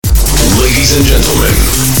Ladies and gentlemen,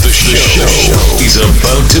 the show is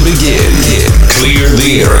about to begin. Clear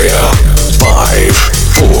the area. 5,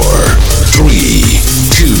 4, 3,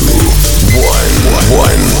 2,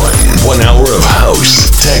 1. 1 hour of house,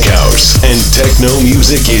 tech house, and techno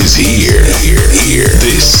music is here.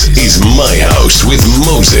 This is My House with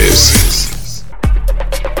Moses.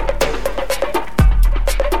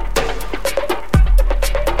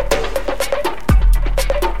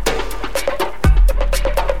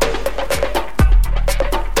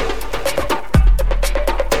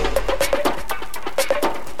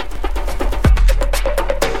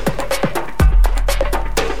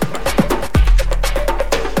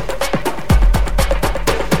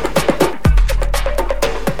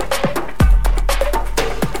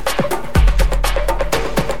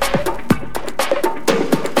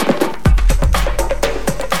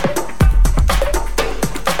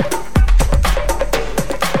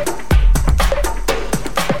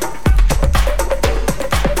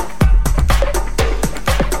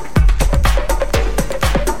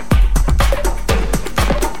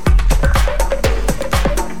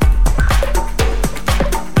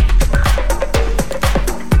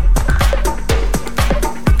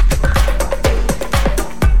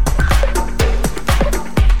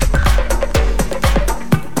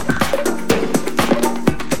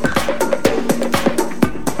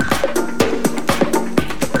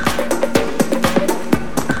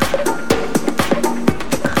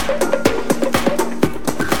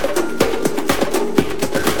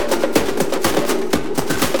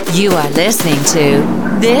 You are listening to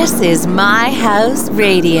This Is My House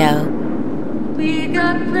Radio. We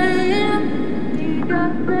got playing.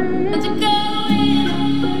 What's it going?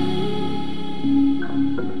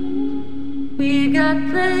 We got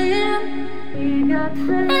playing. I'm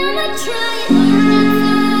trying.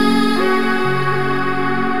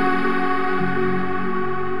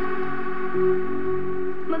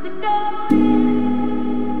 What's it going?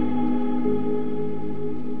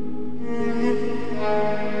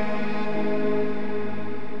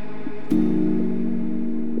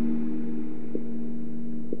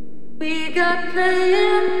 We got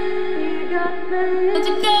playing. What's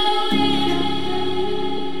it going?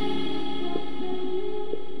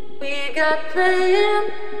 We got playing.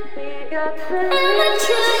 I'm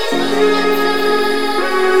trying.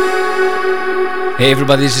 Hey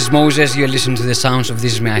everybody, this is Moses. You're listening to the sounds of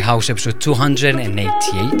This Is My House, episode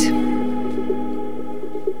 288.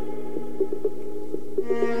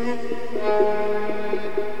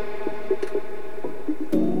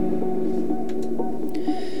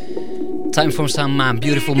 Time for some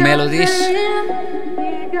beautiful melodies.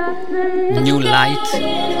 New Light,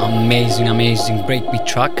 amazing breakbeat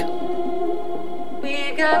track.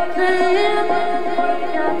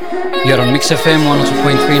 You're on Mix FM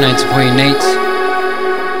 102.3, 90.8.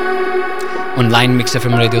 Online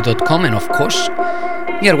mixfmradio.com, and of course,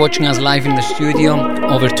 you're watching us live in the studio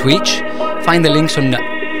over Twitch. Find the links on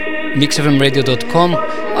mixfmradio.com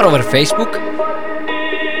or over Facebook.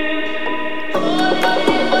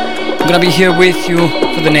 I'm gonna be here with you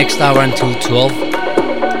for the next hour until 12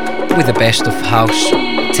 with the best of house,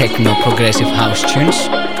 techno, progressive house tunes.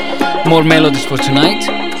 More melodies for tonight.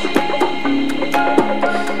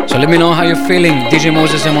 So let me know how you're feeling. DJ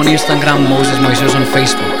Moses M on Instagram, Moses Moises on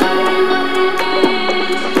Facebook.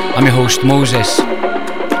 I'm your host Moses,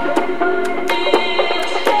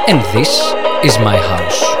 and this is my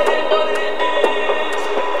house.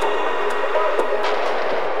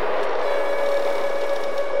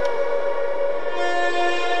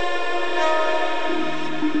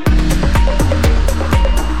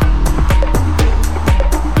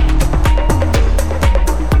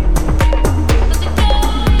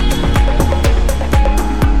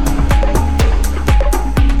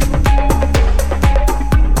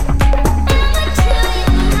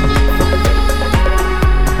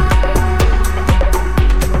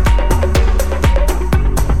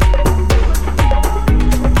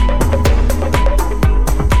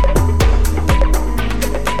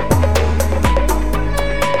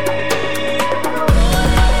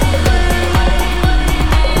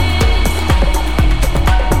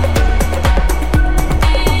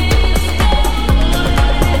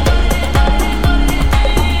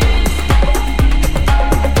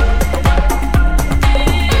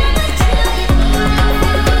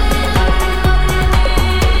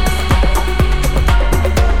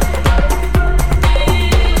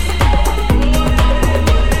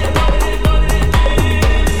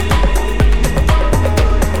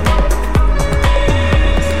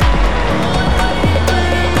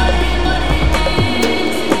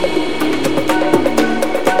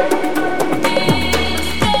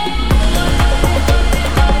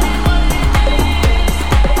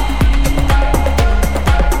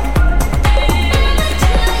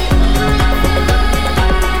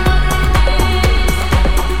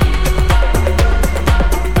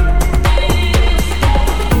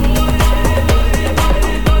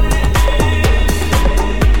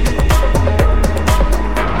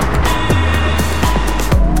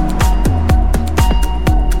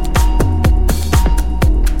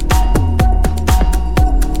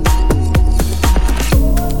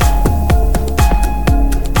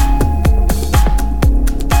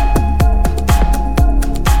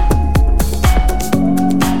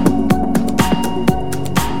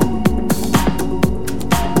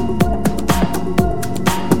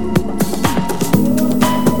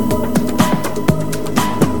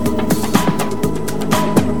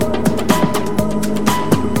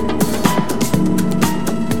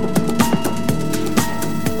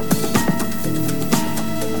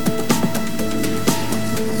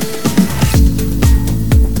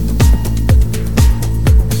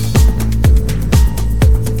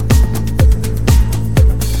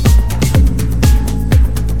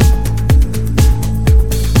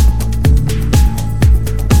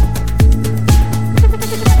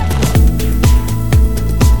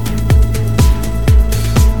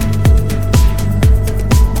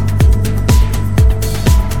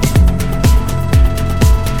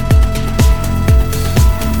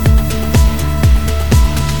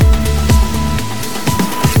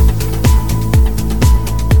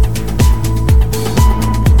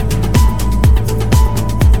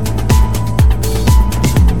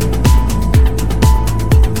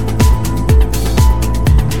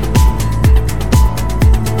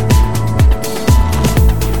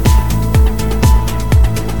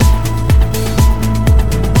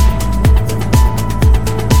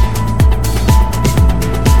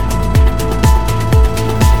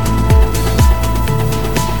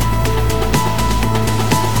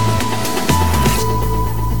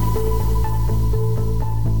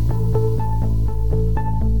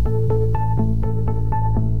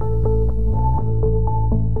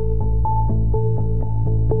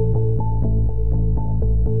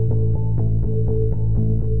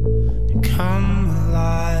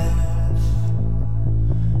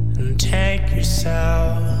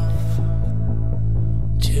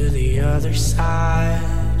 other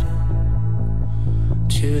side,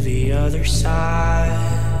 to the other side.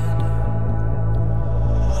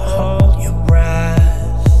 Hold your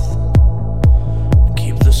breath,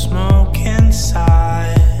 keep the smoke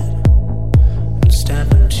inside, and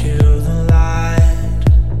step into the light,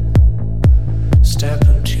 step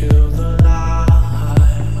into the light.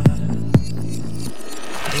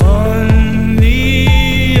 On the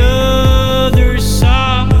other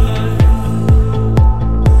side,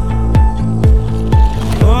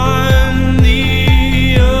 on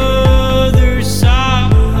the other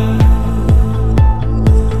side.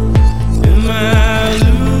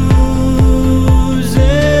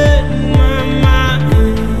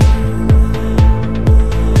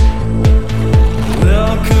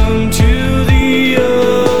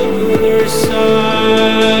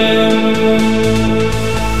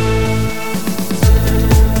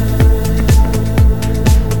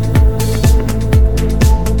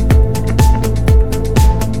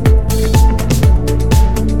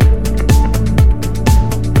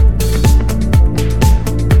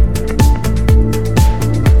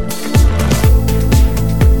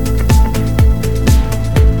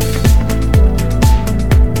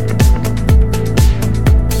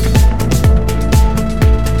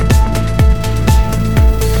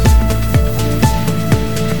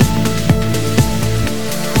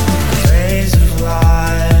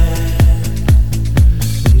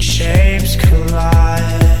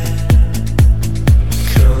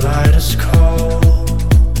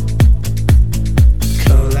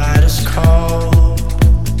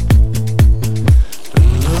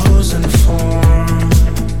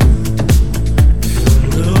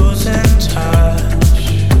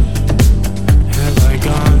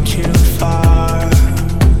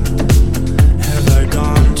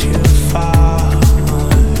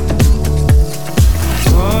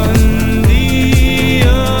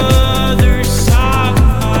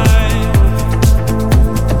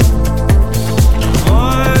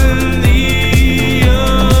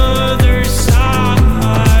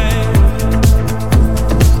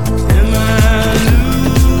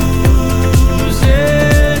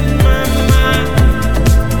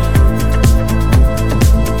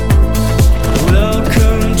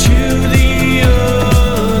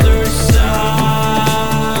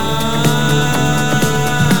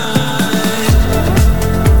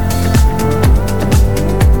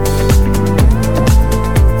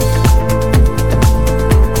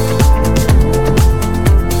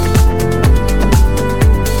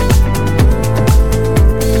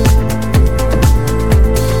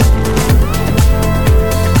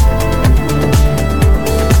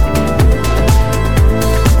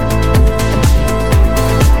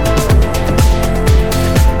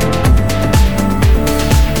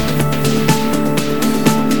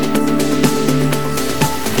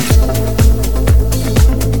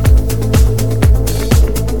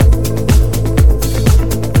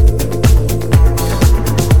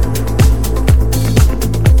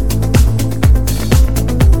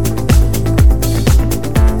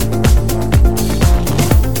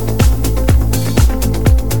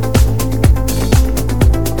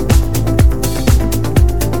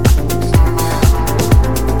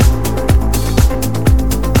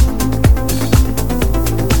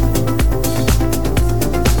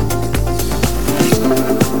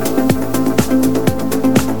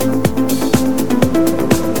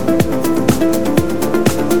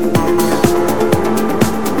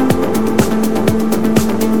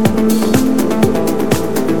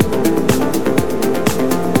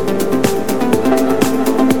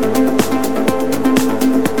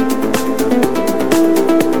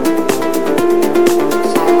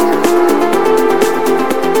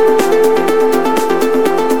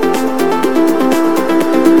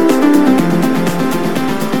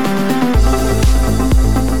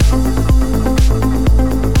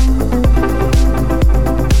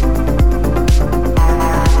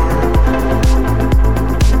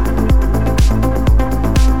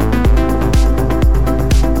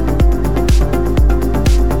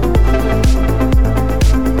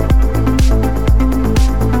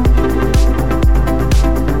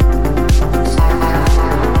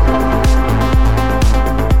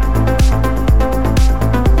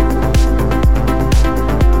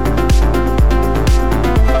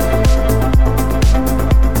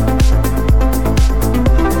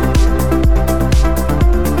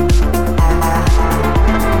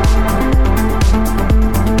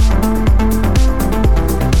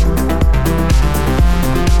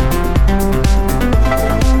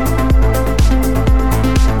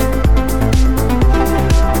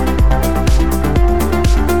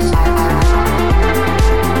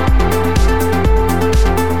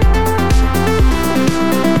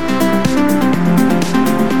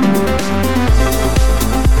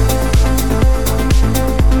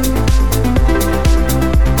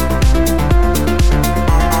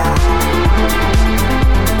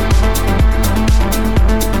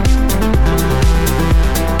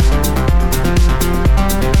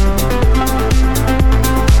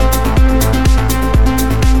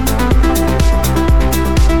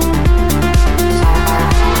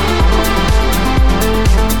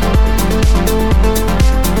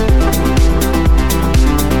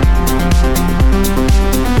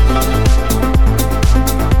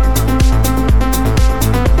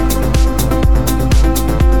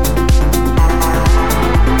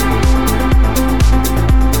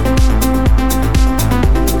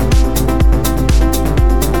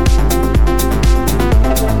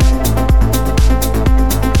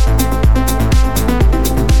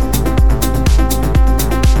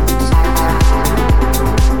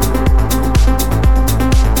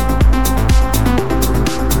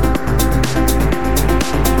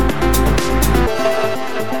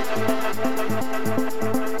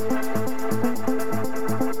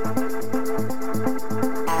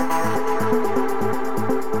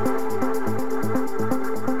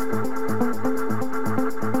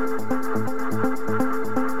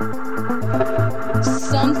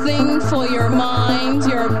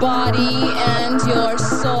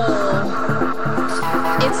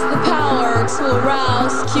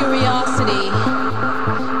 endless curiosity.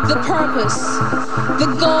 The purpose, the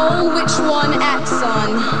goal which one acts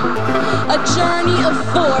on. A journey of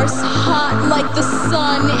force, hot like the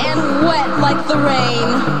sun and wet like the rain.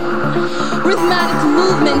 Rhythmic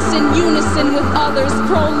movements in unison with others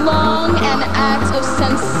prolong an act of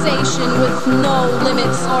sensation with no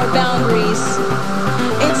limits or boundaries.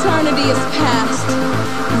 Eternity is past,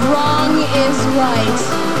 wrong is right.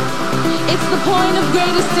 It's the point of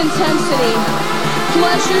greatest intensity,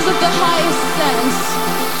 pleasures of the highest sense,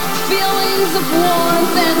 feelings of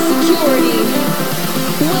warmth and security,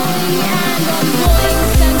 willing and unwilling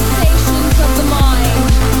sensations of the mind,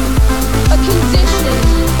 a condition,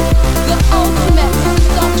 the ultimate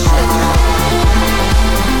seduction.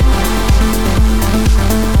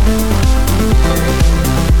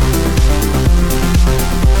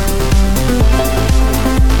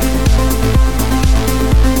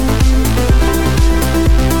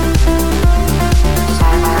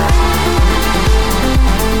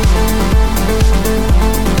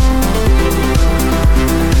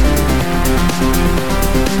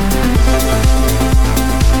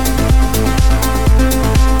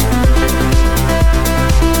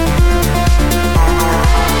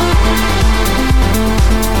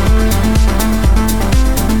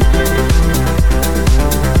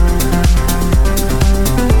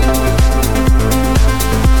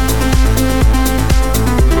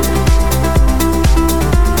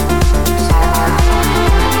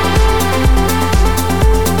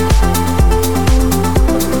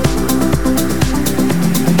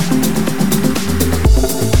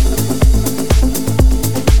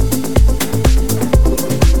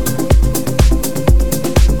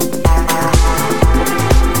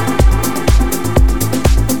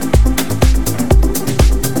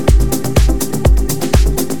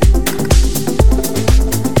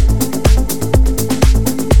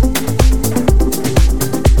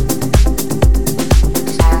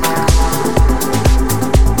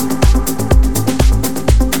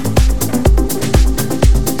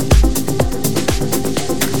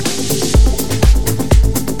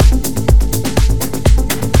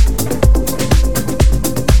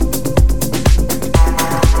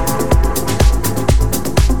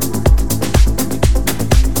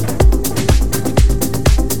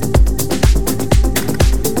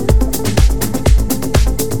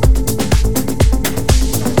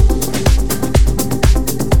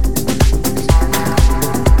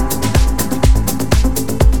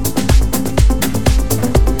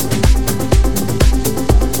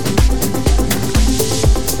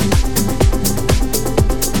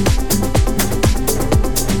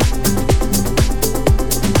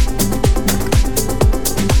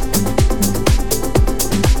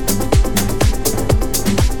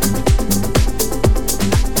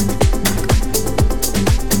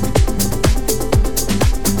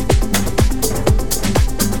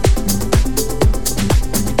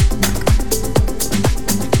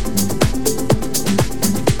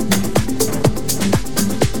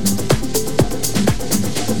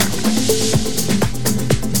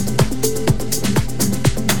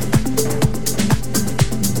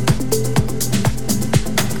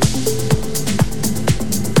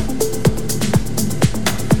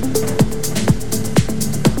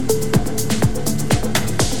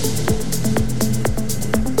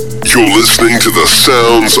 You're listening to the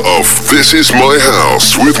sounds of This Is My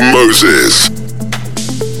House with Moses.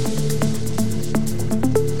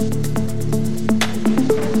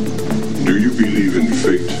 Do you believe in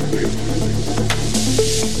fate?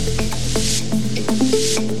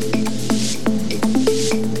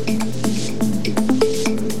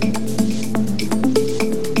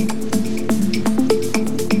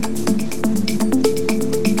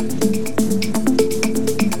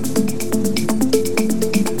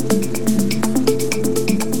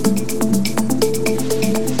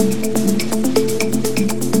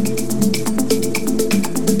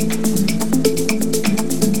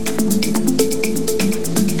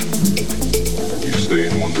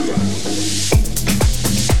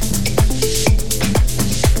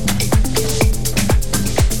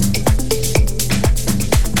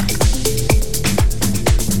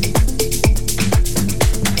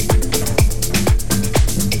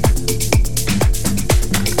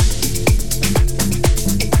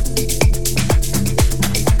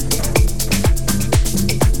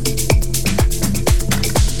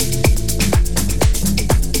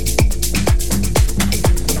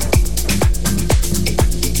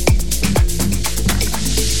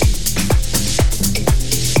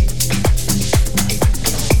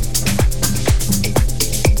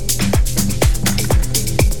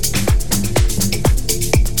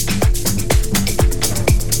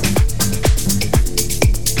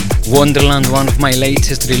 Wonderland, one of my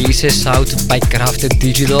latest releases out by Crafted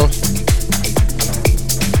Digital.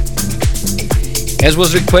 As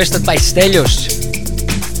was requested by Stelios.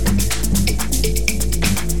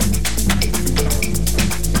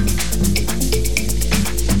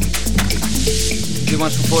 If you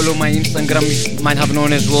want to follow my Instagram, you might have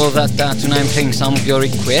known as well that tonight I'm playing some of your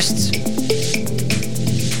requests.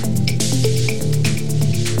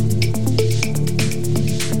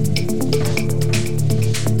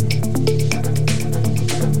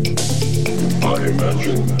 I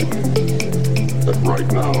imagine that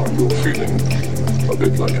right now you're feeling a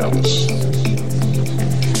bit like Alice,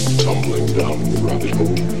 tumbling down the rabbit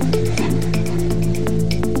hole.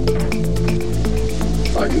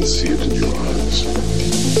 I can see it in your eyes.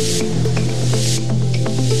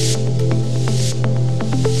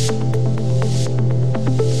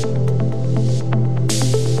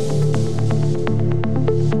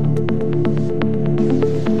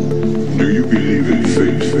 Do you believe in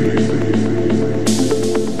fate?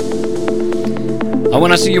 I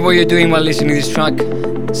wanna see what you're doing while listening to this track.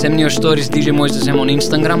 Send me your stories, DJ Moise on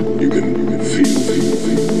Instagram. You can feel.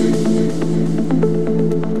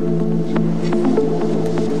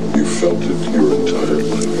 You felt it your entire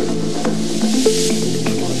life.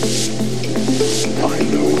 I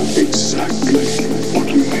know exactly what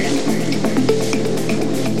you mean.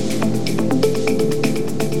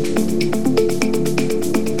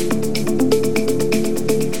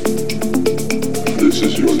 This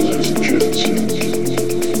is your last chance.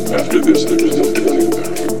 After this, there is no turning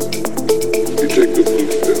back. You take the blue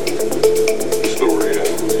pill. The story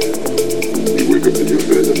ends. You wake up in your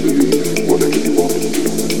bed and believe whatever you want to do.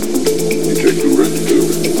 You take the red pill.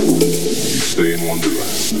 You stay in Wonderland.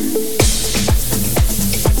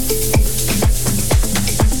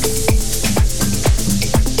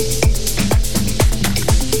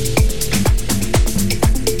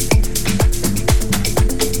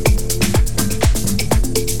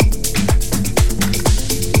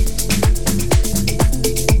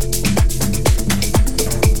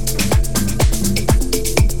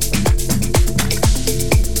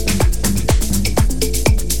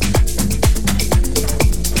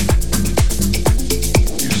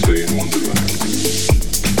 Stay in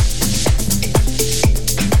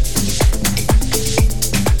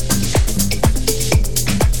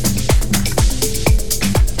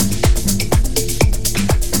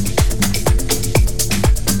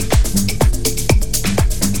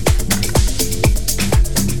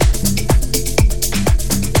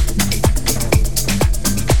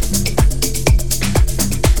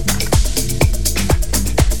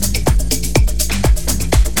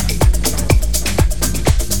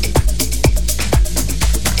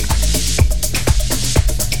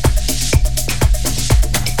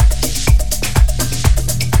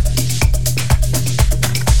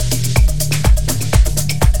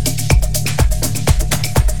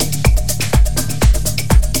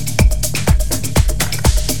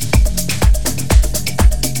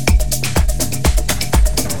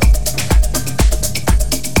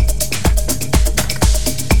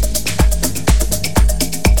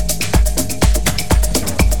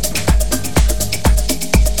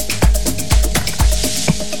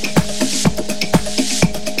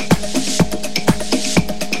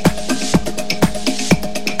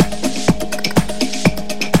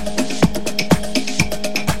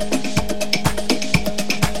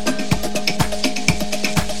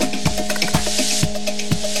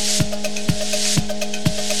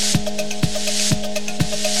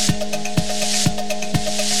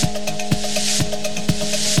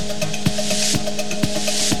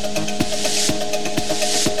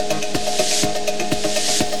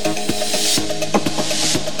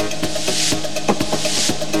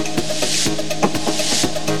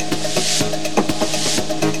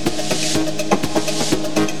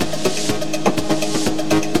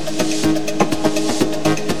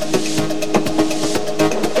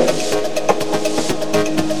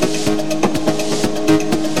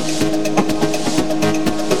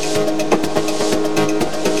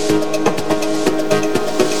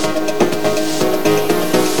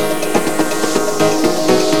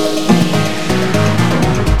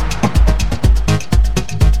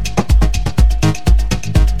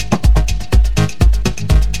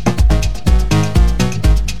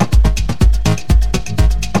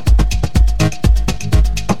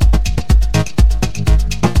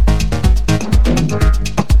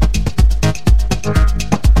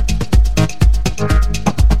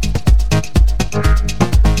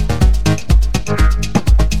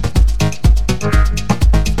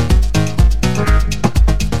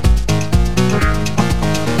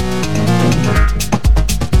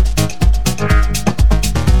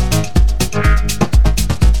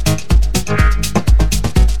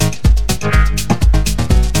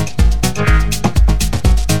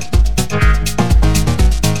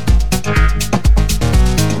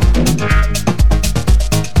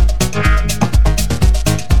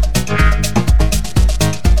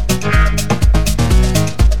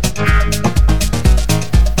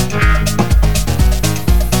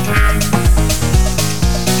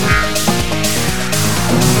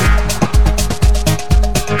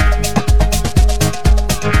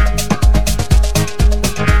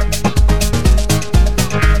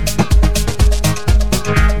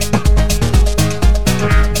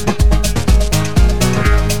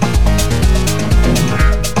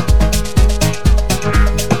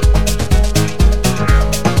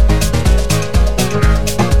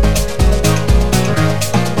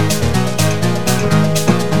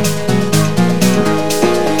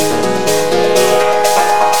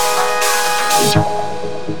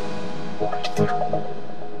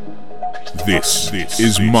This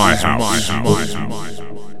is my house.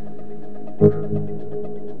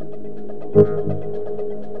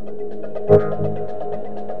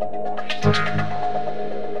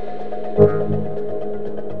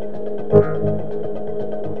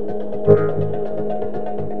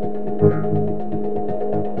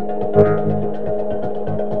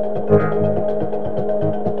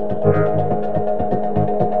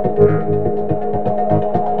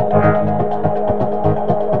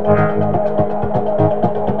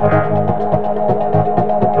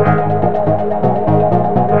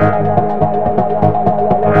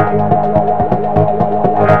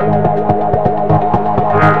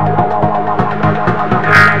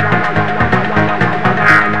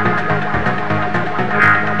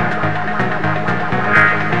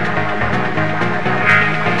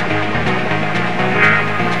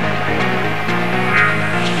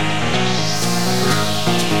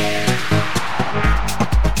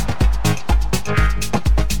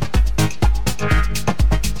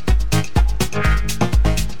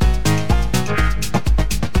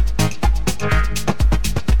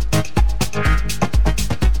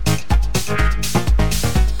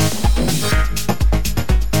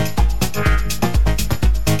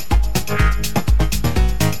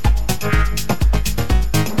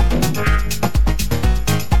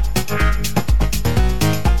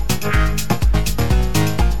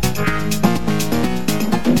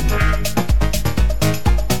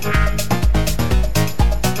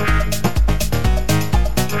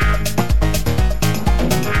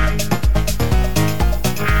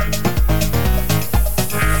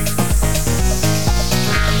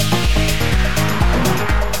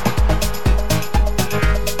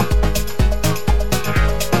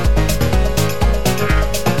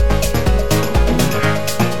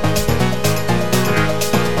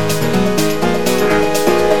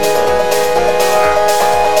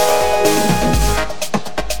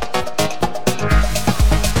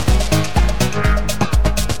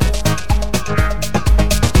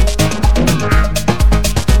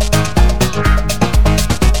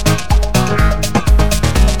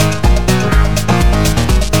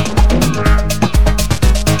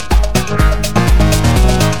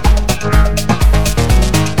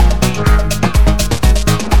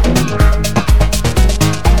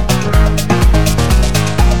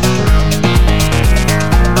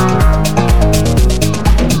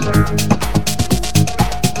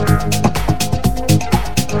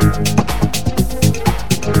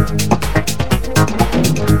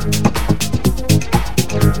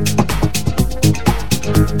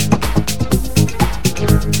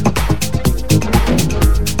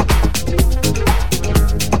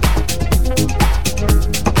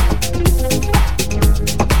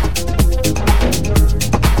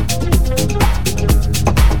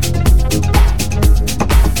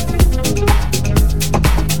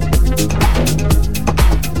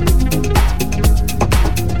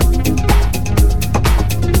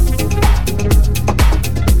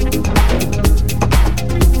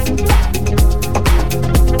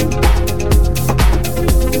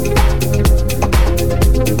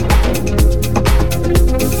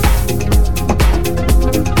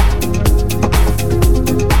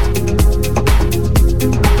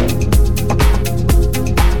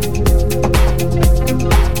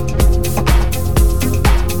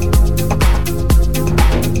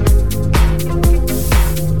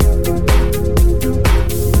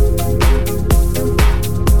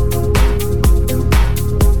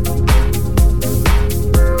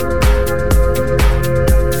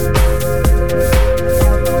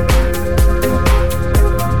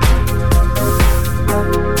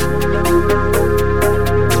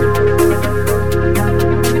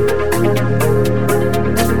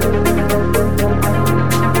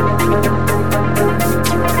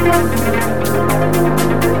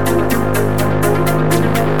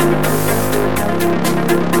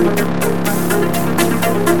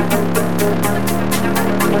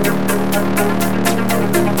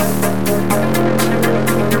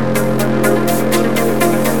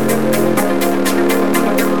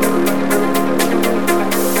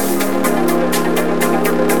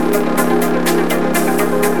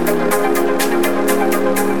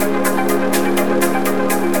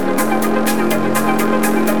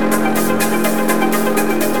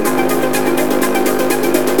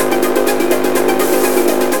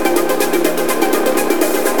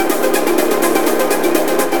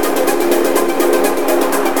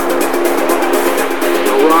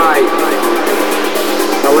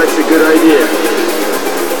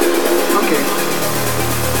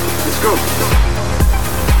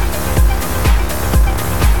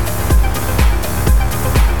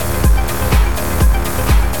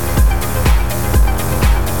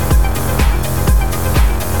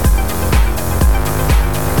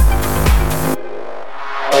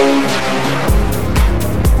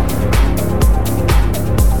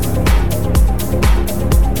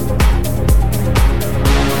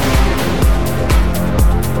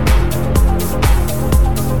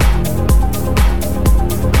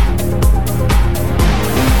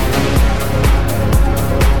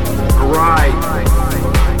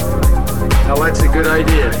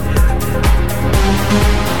 idea.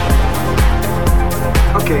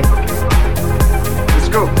 Okay, let's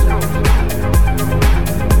go.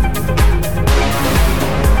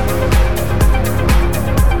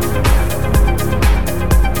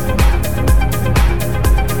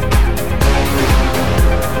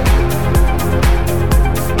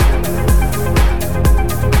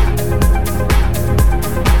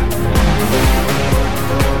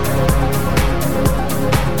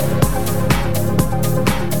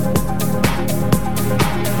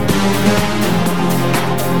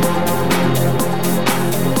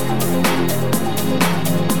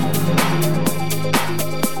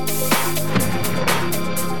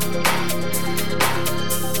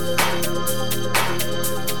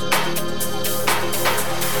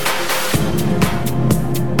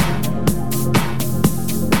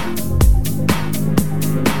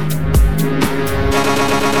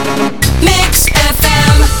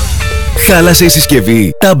 Χάλασε η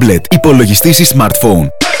συσκευή, τάμπλετ, υπολογιστής ή smartphone.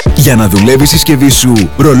 Για να δουλεύει η συσκευή σου,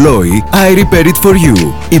 ρολόι, I Repair It For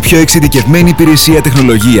You. Η πιο εξειδικευμένη υπηρεσία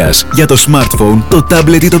τεχνολογίας για το smartphone, το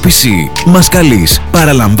tablet ή το PC. Μας καλείς,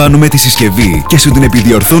 παραλαμβάνουμε τη συσκευή και σου την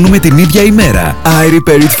επιδιορθώνουμε την ίδια ημέρα. I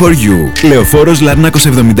Repair It For You. Λεωφόρος Λαρνάκος 76,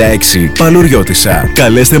 Παλουριώτισσα.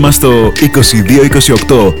 Καλέστε μας στο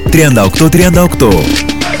 2228 3838.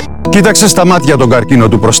 Κοίταξε στα μάτια τον καρκίνο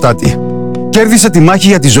του προστάτη. Κέρδισε τη μάχη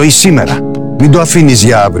για τη ζωή σήμερα. Μην το αφήνεις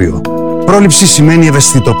για αύριο. Πρόληψη σημαίνει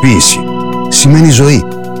ευαισθητοποίηση. Σημαίνει ζωή.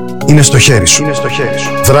 Είναι στο χέρι σου.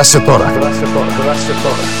 Δράσε τώρα.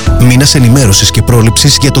 Μήνας ενημέρωσης και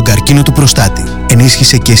πρόληψης για τον καρκίνο του προστάτη.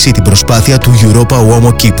 Ενίσχυσε και εσύ την προσπάθεια του Europa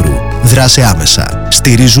Uomo Κύπρου. Δράσε άμεσα.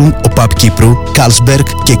 Στηρίζουν ο ΠΑΠ Κύπρου, Carlsberg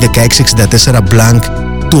και 1664 Blanc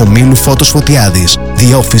του ομίλου Φώτος Φωτιάδης.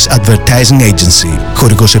 The Office Advertising Agency.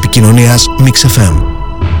 Χορηγός επικοινωνίας Mix FM.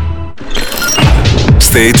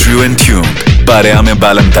 Stay true and tuned. Παρέα με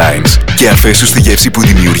Ballantines και αφέσου στη γεύση που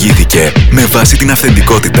δημιουργήθηκε με βάση την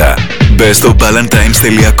αυθεντικότητα. Μπες στο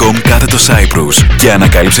ballantines.com/Cyprus και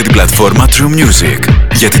ανακάλυψε την πλατφόρμα True Music.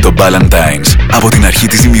 Γιατί το Ballantines από την αρχή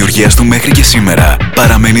της δημιουργίας του μέχρι και σήμερα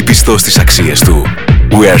παραμένει πιστός στις αξίες του.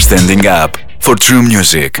 We are standing up for true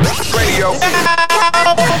music.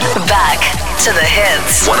 Back to the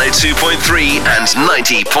hits. 102.3 and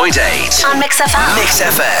 90.8 On Mix FM. Mix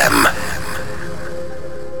FM.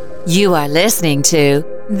 You are listening to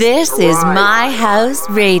This is My House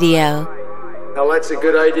Radio. Now that's a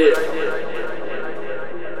good idea.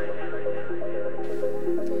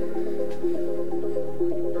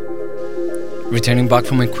 Returning back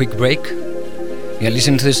from a quick break, you are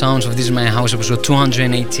listening to the sounds of This is My House episode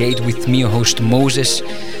 288 with me, your host Moses,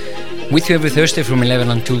 with you every Thursday from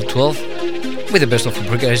 11 until 12 with the best of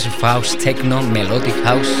progressive house, techno, melodic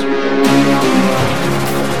house,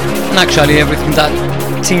 and actually everything that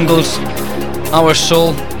tingles our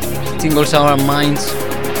soul, tingles our minds,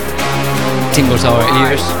 tingles our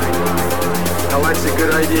ears. Now that's a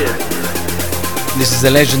good idea. This is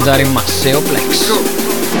the legendary Maceo Plex.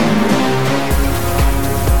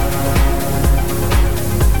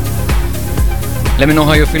 Let me know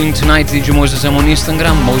how you're feeling tonight. DJ Moses on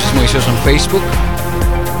Instagram, Moses Moises on Facebook,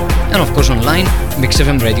 and of course online,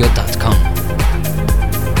 mixfmradio.com.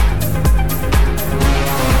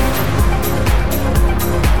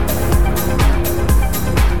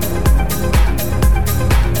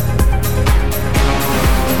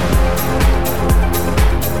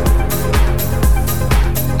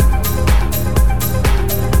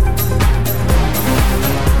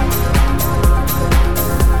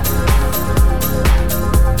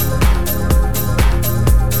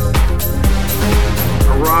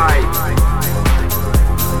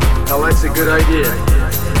 Good idea.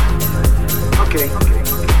 Okay,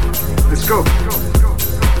 let's go.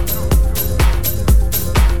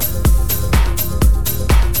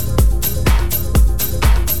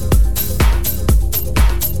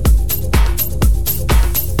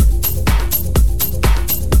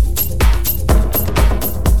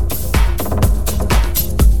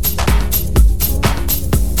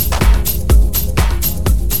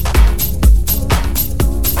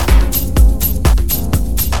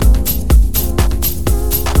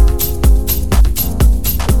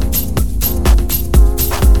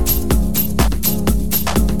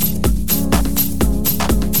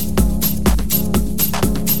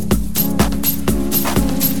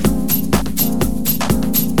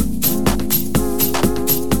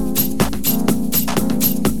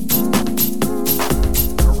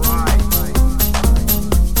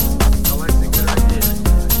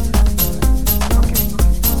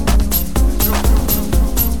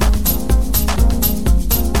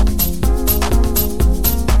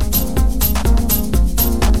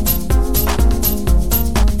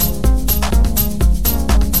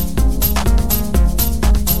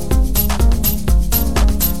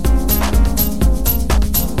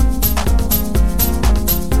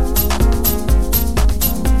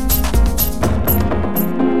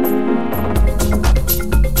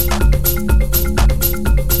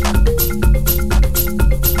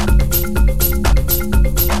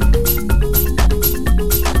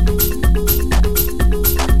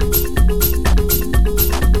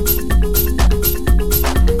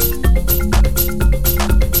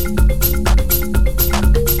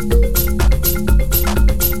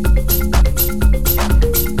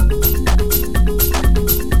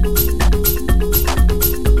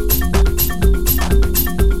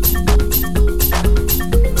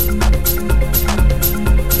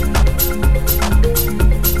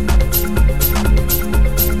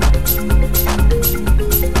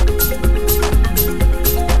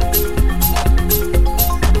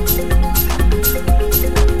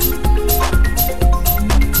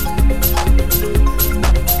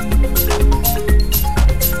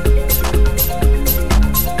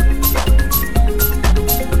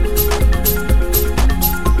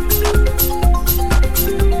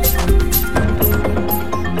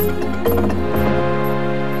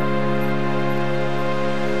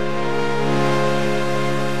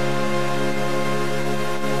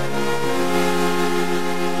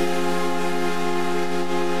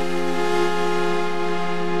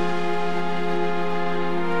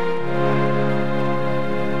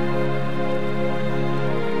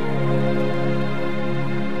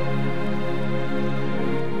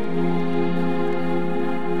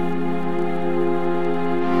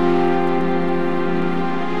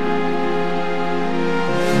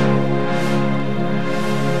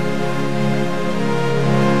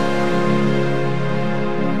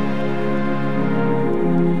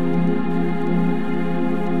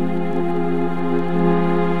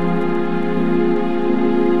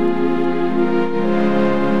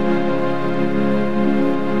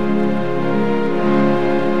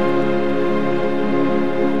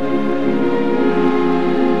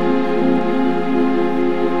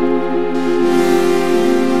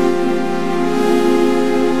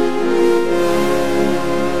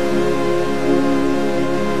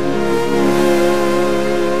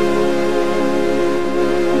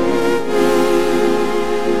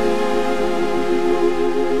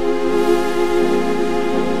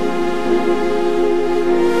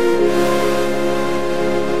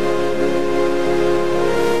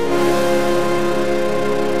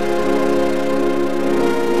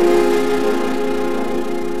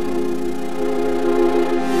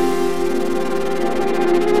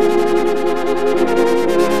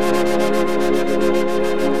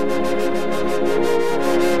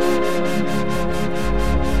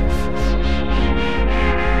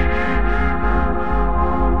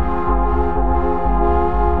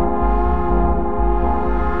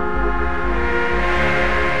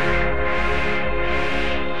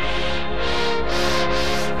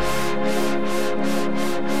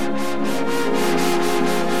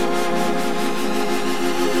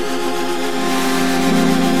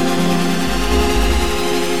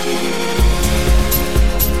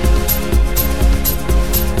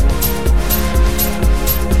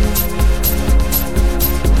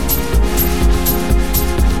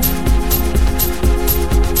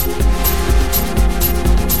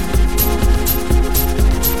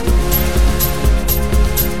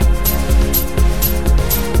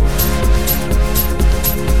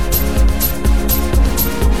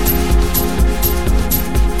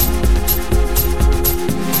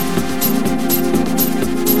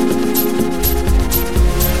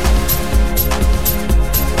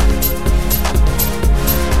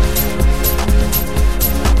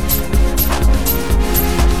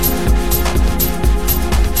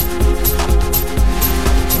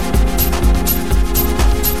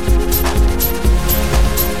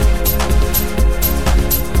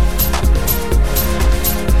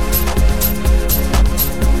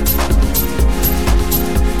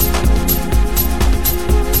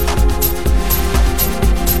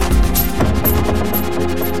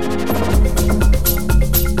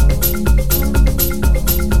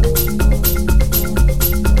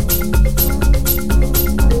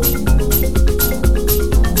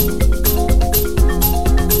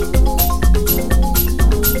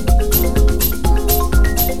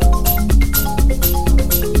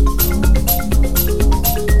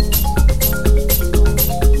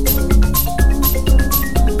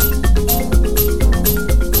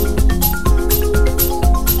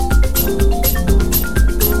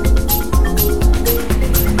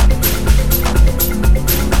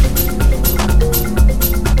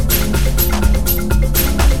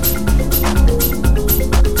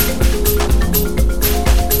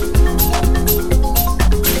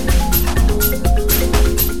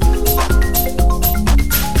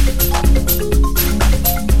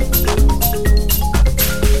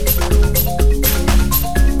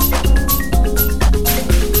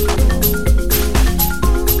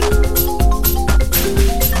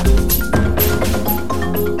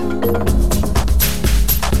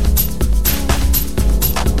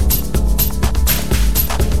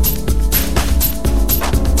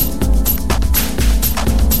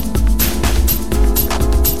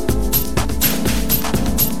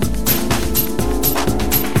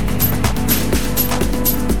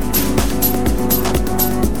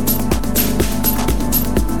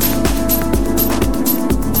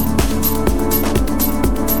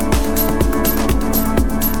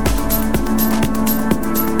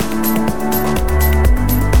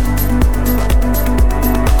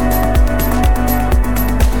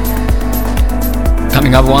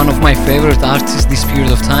 Coming up, one of my favorite artists this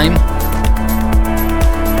period of time.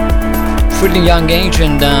 Fairly young age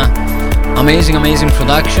and amazing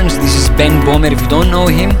productions. This is Ben Bomer. If you don't know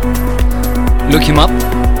him, look him up.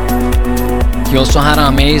 He also had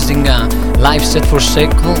an amazing live set for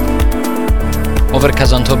Sekel over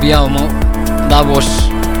Kazantopia. That was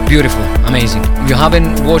beautiful, amazing. If you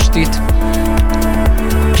haven't watched it,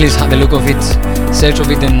 please have a look of it, search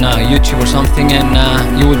of it on YouTube or something,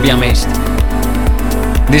 and you will be amazed.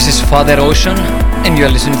 This is Father Ocean, and you are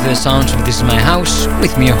listening to the sounds of This Is My House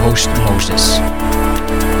with me, your host Moses.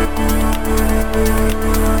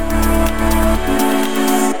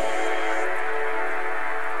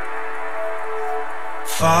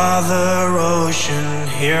 Father Ocean,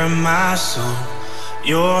 hear my soul.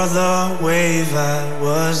 You're the wave I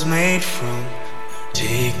was made from.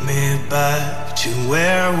 Take me back to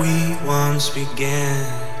where we once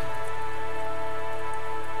began.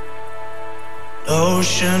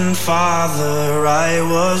 Ocean Father, I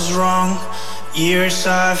was wrong. Years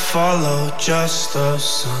I followed just the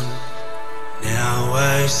sun. Now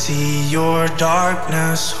I see your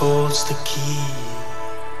darkness holds the key.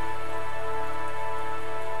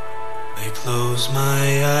 I close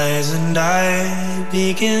my eyes and I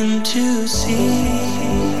begin to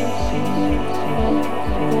see.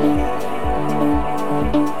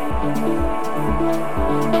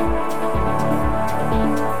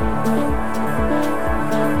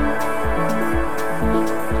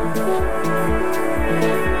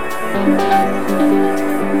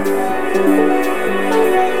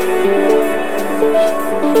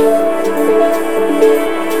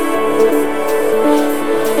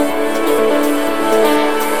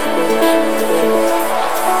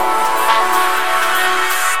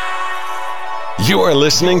 You are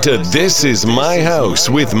listening to This Is My House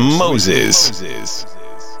with Moses.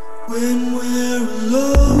 When we're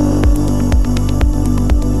alone,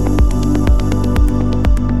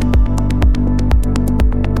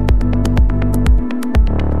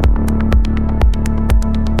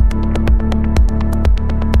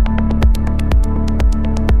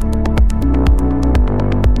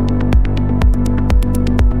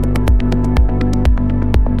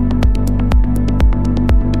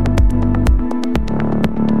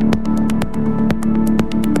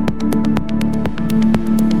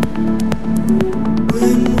 when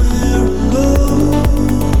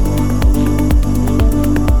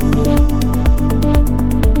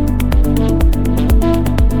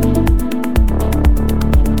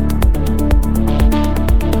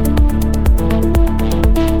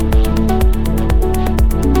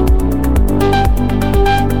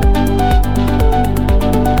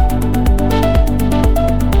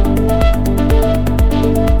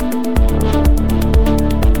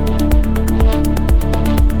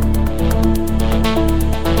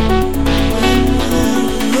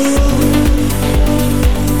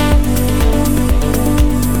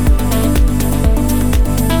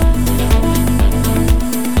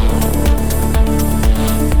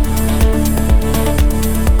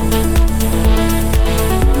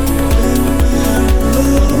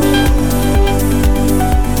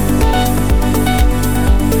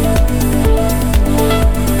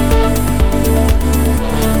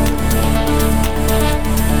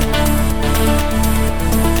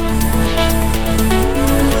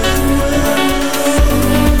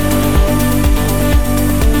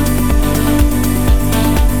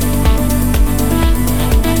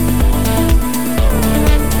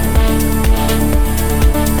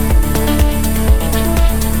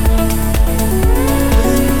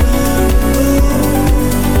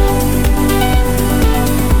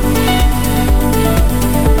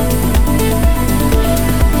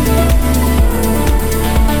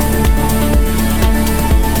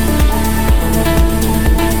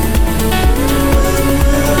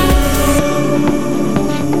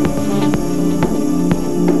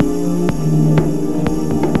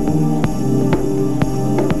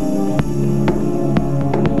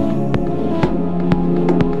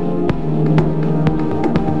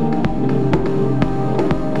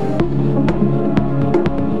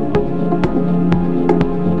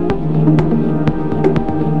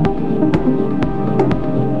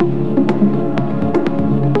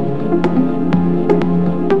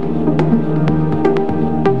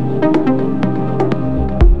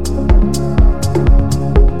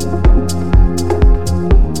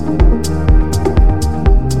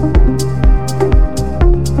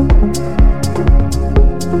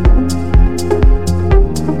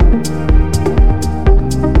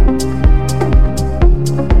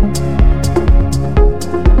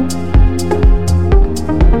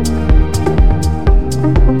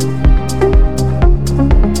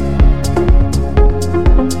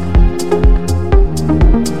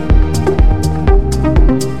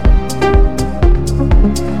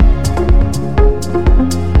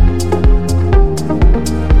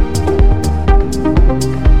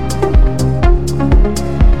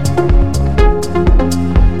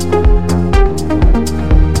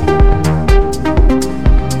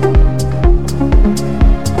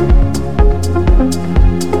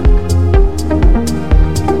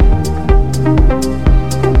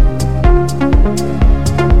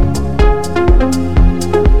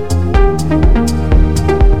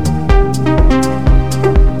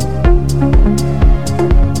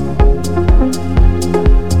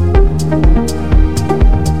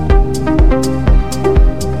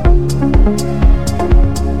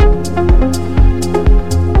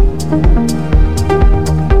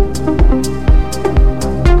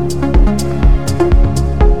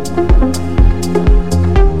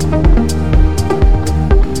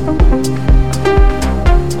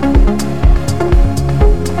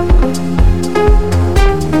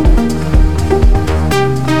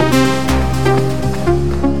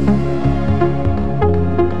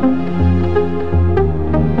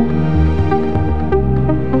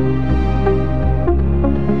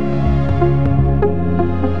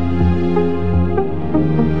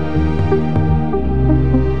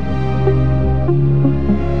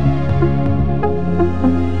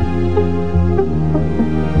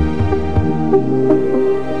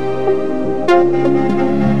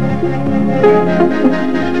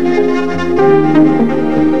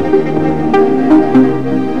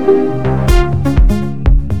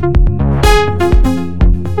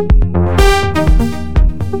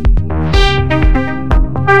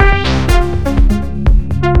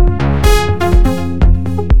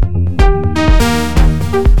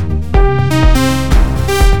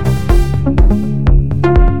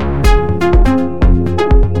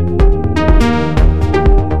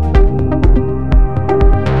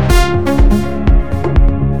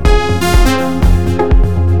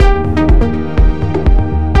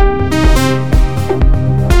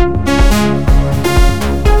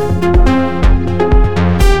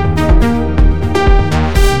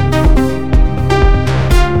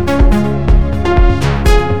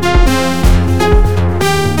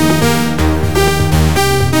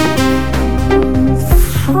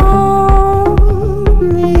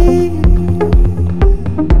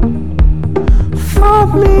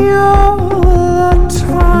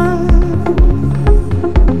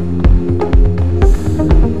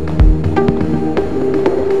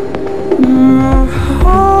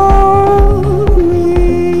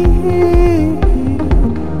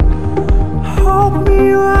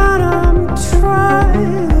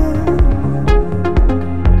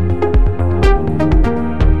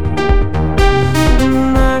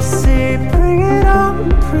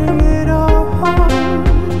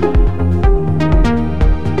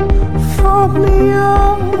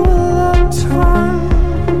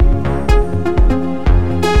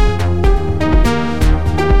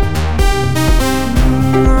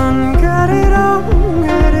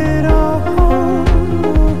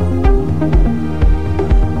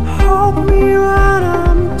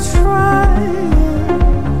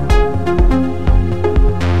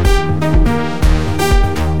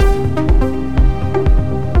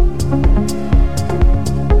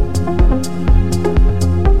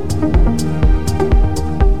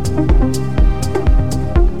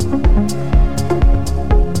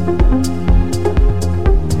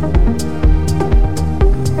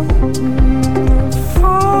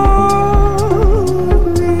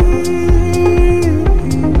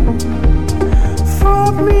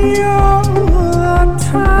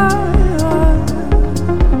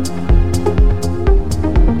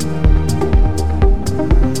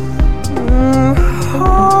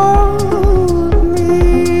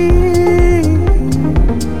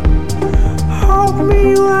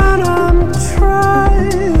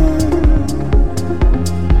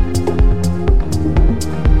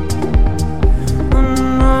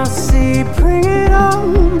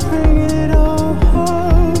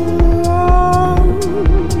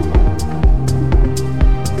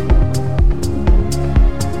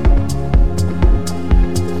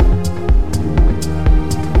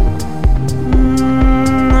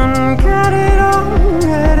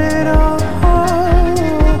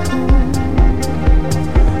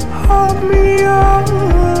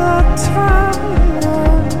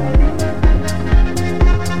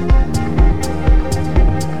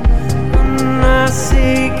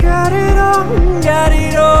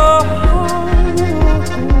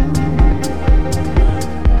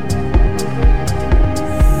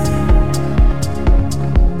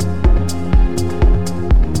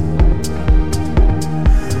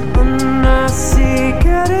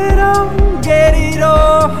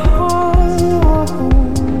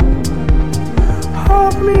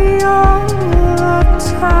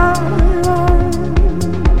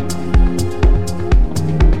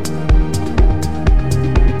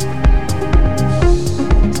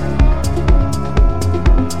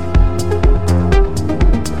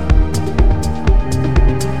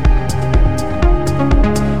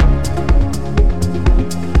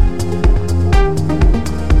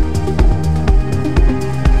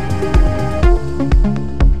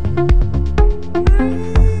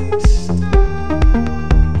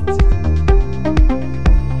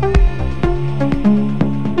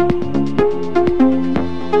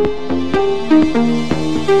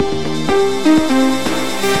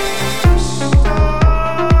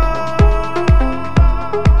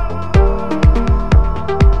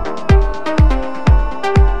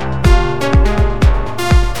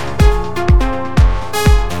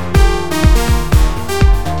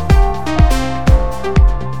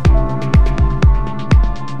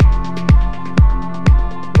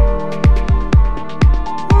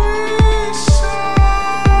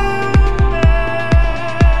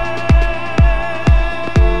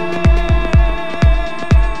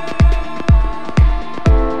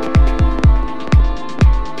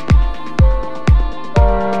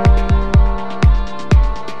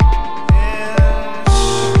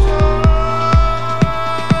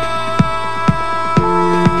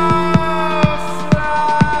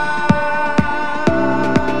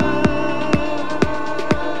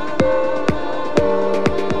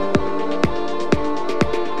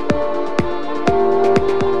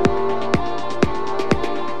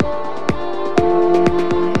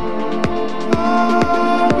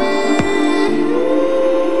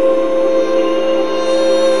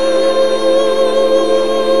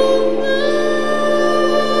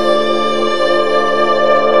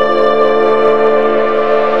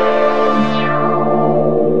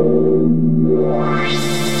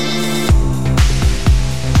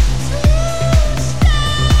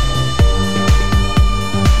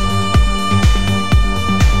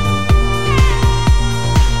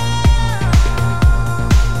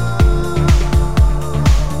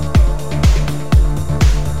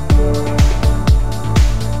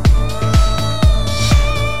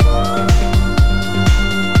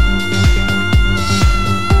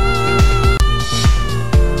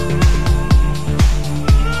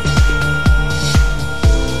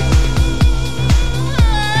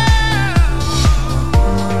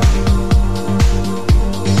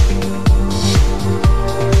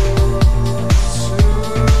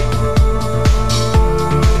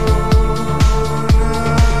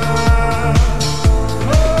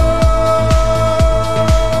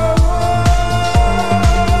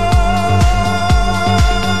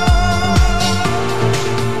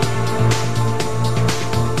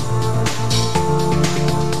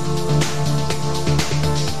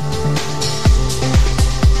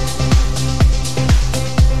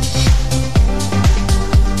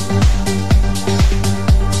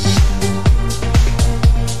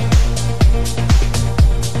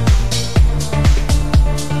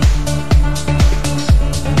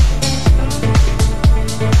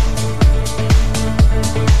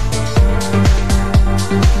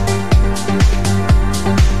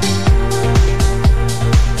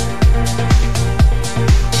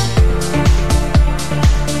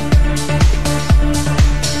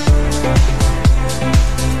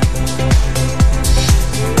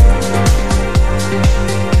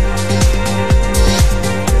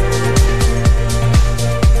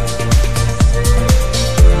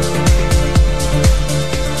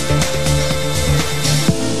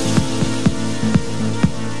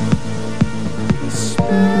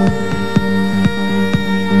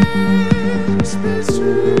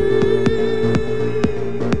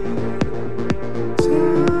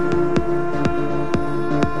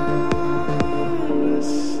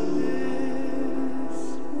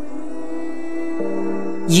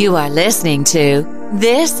You are listening to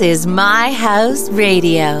This Is My House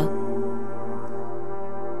Radio.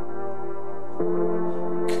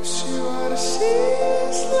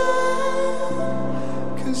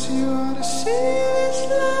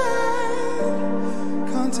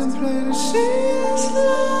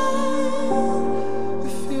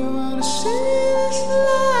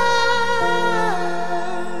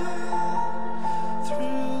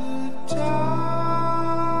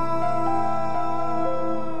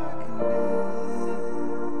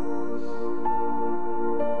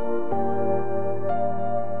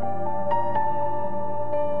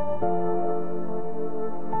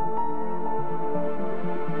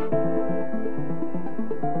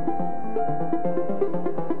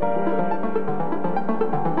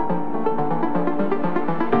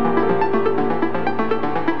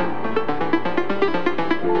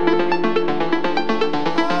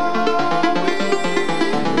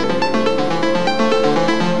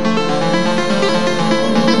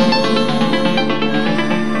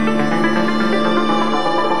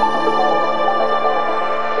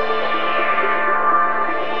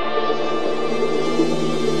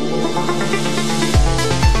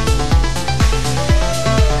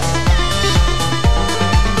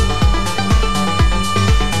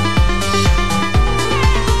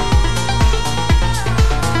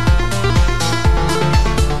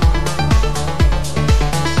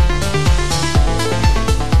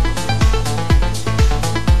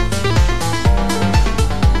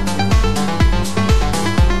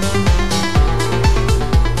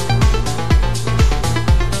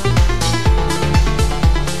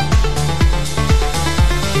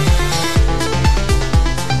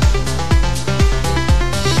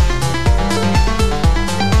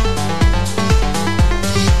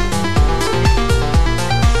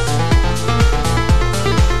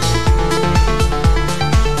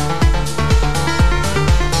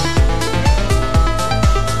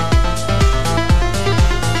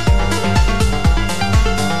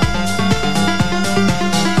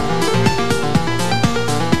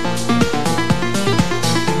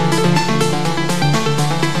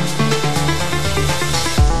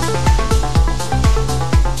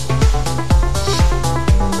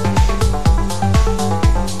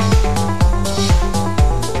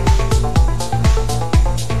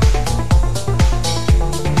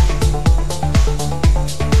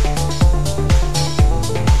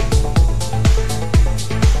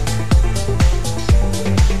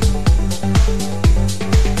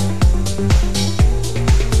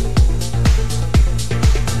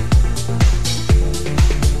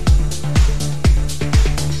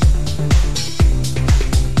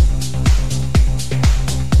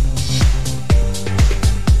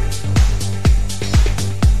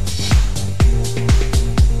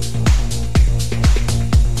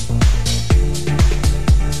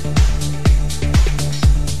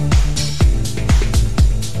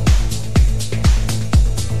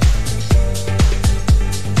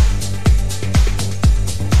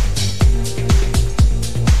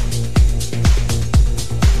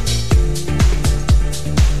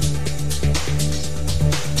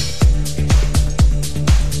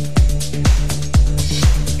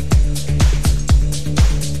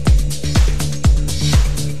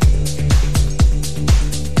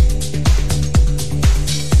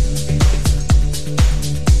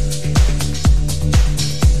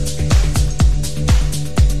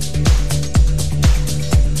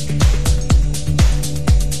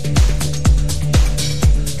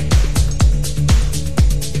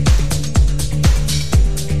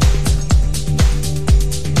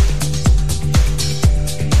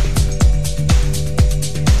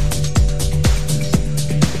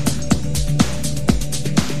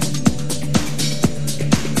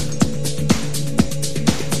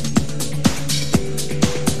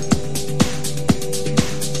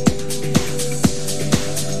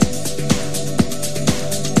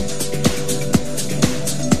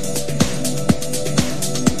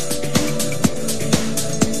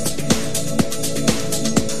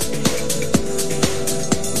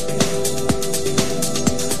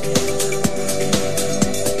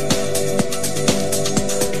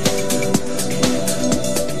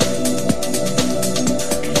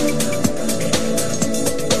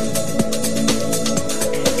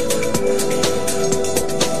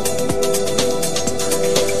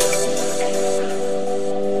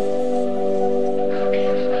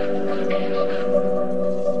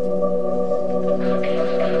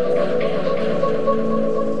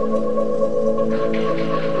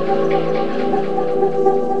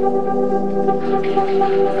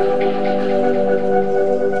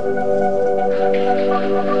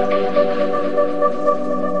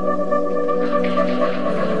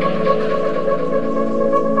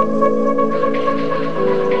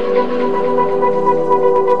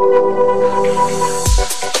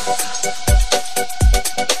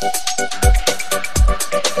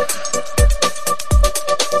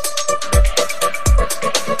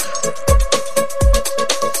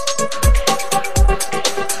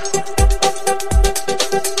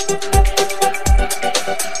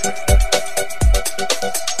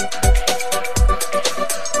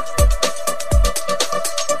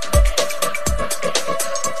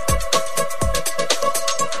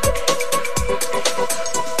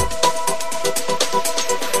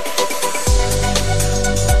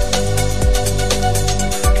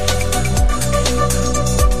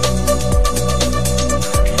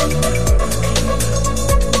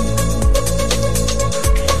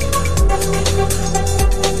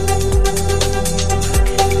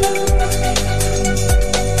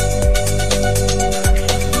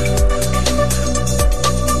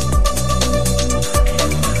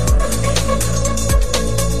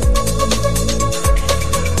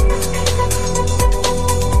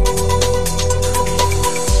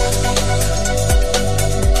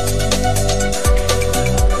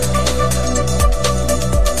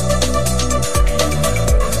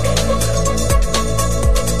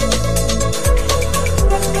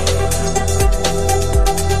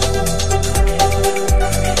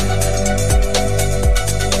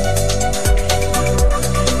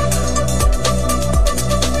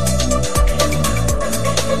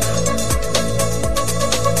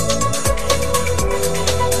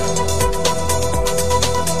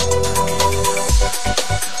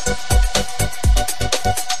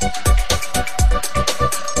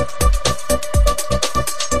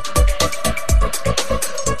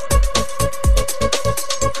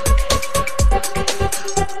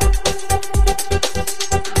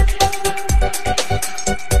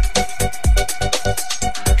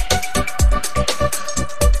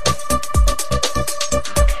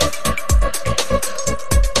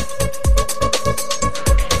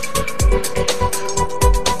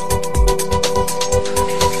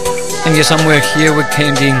 somewhere here we're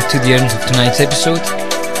coming to the end of tonight's episode.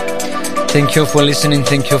 Thank you for listening,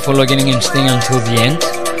 thank you for logging in and staying until the end.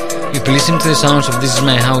 You've been listening to the sounds of This Is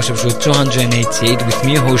My House episode 288 with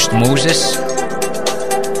me, host Moses.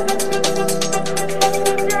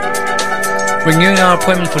 Renewing our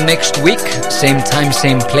appointment for next week, same time,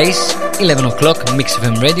 same place, 11 o'clock, Mix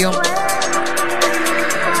FM Radio.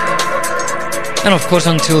 And of course,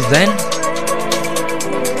 until then,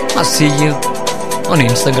 I'll see you on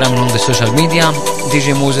Instagram and on the social media.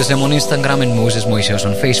 DJ Moses M on Instagram and Moses Moiseos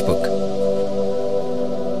on Facebook.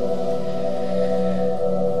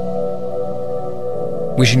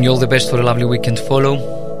 Wishing you all the best for a lovely weekend to follow.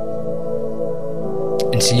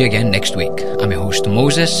 And see you again next week. I'm your host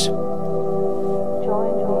Moses.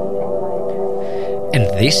 And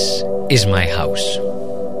this is my house.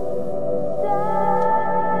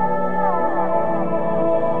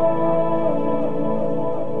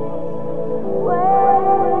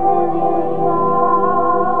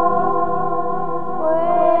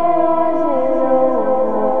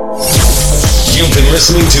 You've been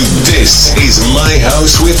listening to This Is My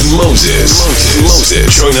House with Moses.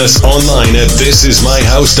 Join us online at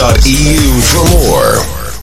thisismyhouse.eu for more.